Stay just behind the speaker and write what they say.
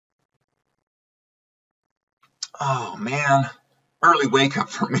Oh man, early wake up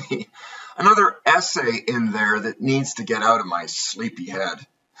for me. Another essay in there that needs to get out of my sleepy head.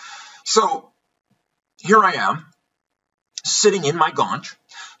 So here I am, sitting in my gaunch,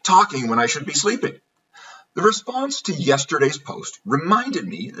 talking when I should be sleeping. The response to yesterday's post reminded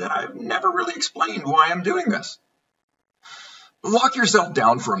me that I've never really explained why I'm doing this. Lock yourself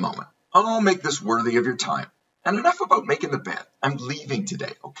down for a moment. I'll make this worthy of your time. And enough about making the bed. I'm leaving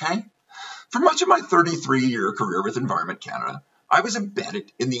today, okay? For much of my 33-year career with Environment Canada, I was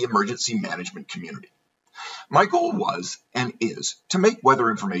embedded in the emergency management community. My goal was and is to make weather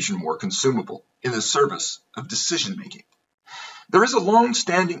information more consumable in the service of decision-making. There is a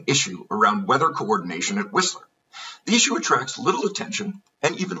long-standing issue around weather coordination at Whistler. The issue attracts little attention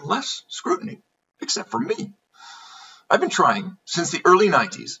and even less scrutiny, except for me. I've been trying since the early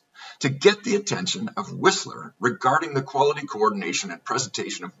 90s to get the attention of Whistler regarding the quality coordination and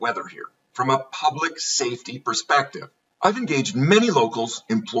presentation of weather here from a public safety perspective. I've engaged many locals,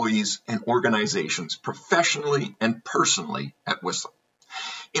 employees, and organizations professionally and personally at Whistler.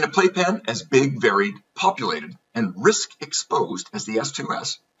 In a playpen as big, varied, populated, and risk-exposed as the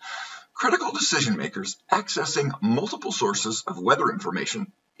S2S, critical decision makers accessing multiple sources of weather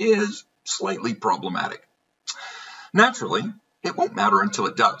information is slightly problematic. Naturally, it won't matter until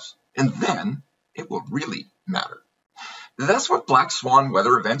it does, and then it will really matter. That's what black swan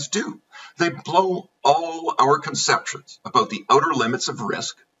weather events do. They blow all our conceptions about the outer limits of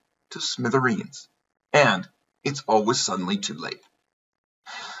risk to smithereens, and it's always suddenly too late.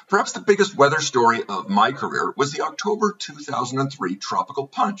 Perhaps the biggest weather story of my career was the October 2003 tropical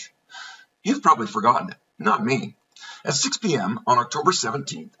punch. You've probably forgotten it, not me. At 6 p.m. on October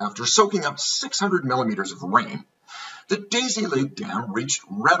 17th, after soaking up 600 millimeters of rain, the Daisy Lake Dam reached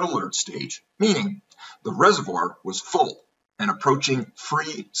red alert stage, meaning the reservoir was full and approaching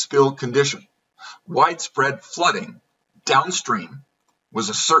free spill condition. Widespread flooding downstream was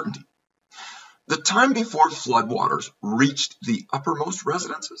a certainty. The time before floodwaters reached the uppermost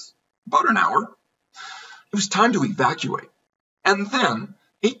residences, about an hour, it was time to evacuate. And then,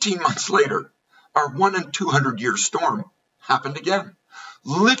 18 months later, our 1 in 200 year storm happened again,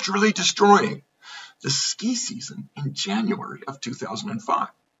 literally destroying the ski season in January of 2005.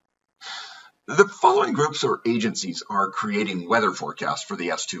 The following groups or agencies are creating weather forecasts for the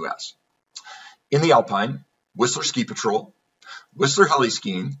S2S. In the Alpine, Whistler Ski Patrol, Whistler Heli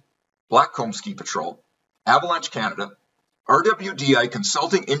Skiing, Blackcomb Ski Patrol, Avalanche Canada, RWDI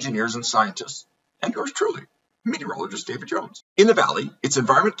Consulting Engineers and Scientists, and yours truly, Meteorologist David Jones. In the Valley, it's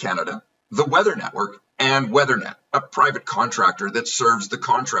Environment Canada, the Weather Network, and WeatherNet, a private contractor that serves the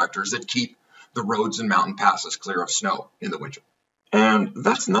contractors that keep the roads and mountain passes clear of snow in the winter. And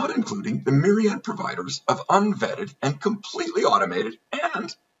that's not including the myriad providers of unvetted and completely automated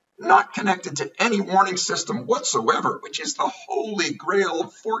and not connected to any warning system whatsoever, which is the holy grail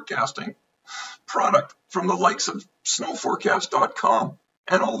of forecasting product from the likes of snowforecast.com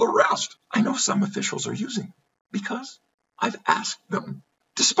and all the rest. I know some officials are using because I've asked them.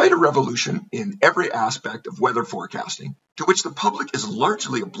 Despite a revolution in every aspect of weather forecasting, to which the public is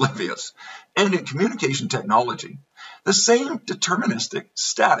largely oblivious, and in communication technology, the same deterministic,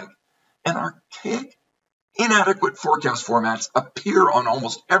 static, and archaic, inadequate forecast formats appear on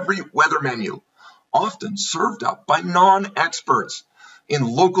almost every weather menu, often served up by non-experts in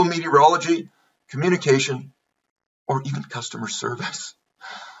local meteorology, communication, or even customer service.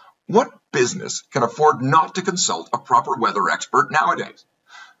 What business can afford not to consult a proper weather expert nowadays?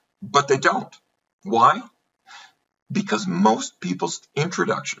 But they don't. Why? Because most people's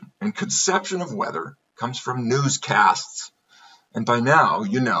introduction and conception of weather comes from newscasts. And by now,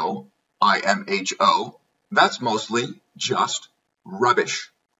 you know, IMHO, that's mostly just rubbish.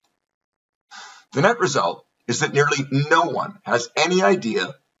 The net result is that nearly no one has any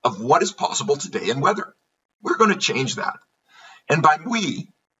idea of what is possible today in weather. We're going to change that. And by we,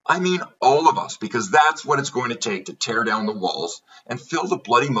 I mean all of us, because that's what it's going to take to tear down the walls and fill the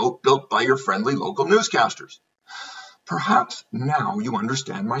bloody moat built by your friendly local newscasters. Perhaps now you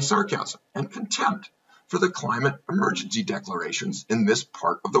understand my sarcasm and contempt for the climate emergency declarations in this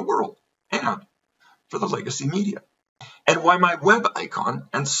part of the world and for the legacy media, and why my web icon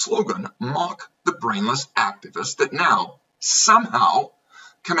and slogan mock the brainless activists that now somehow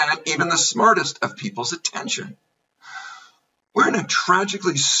command even the smartest of people's attention. We're in a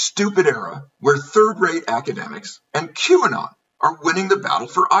tragically stupid era where third-rate academics and QAnon are winning the battle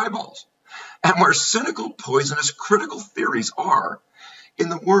for eyeballs, and where cynical, poisonous, critical theories are, in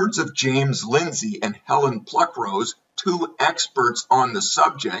the words of James Lindsay and Helen Pluckrose, two experts on the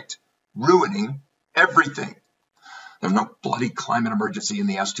subject, ruining everything. There's no bloody climate emergency in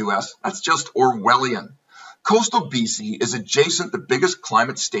the S2S. That's just Orwellian. Coastal BC is adjacent to the biggest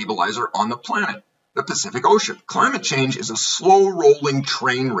climate stabilizer on the planet, the Pacific Ocean. Climate change is a slow-rolling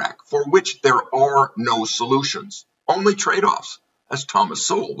train wreck for which there are no solutions, only trade-offs, as Thomas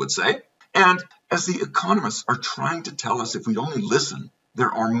Sowell would say. And as the economists are trying to tell us if we only listen,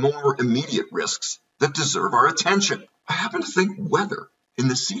 there are more immediate risks that deserve our attention. I happen to think weather in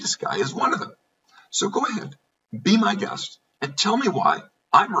the sea to sky is one of them. So go ahead, be my guest, and tell me why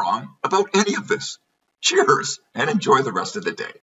I'm wrong about any of this. Cheers, and enjoy the rest of the day.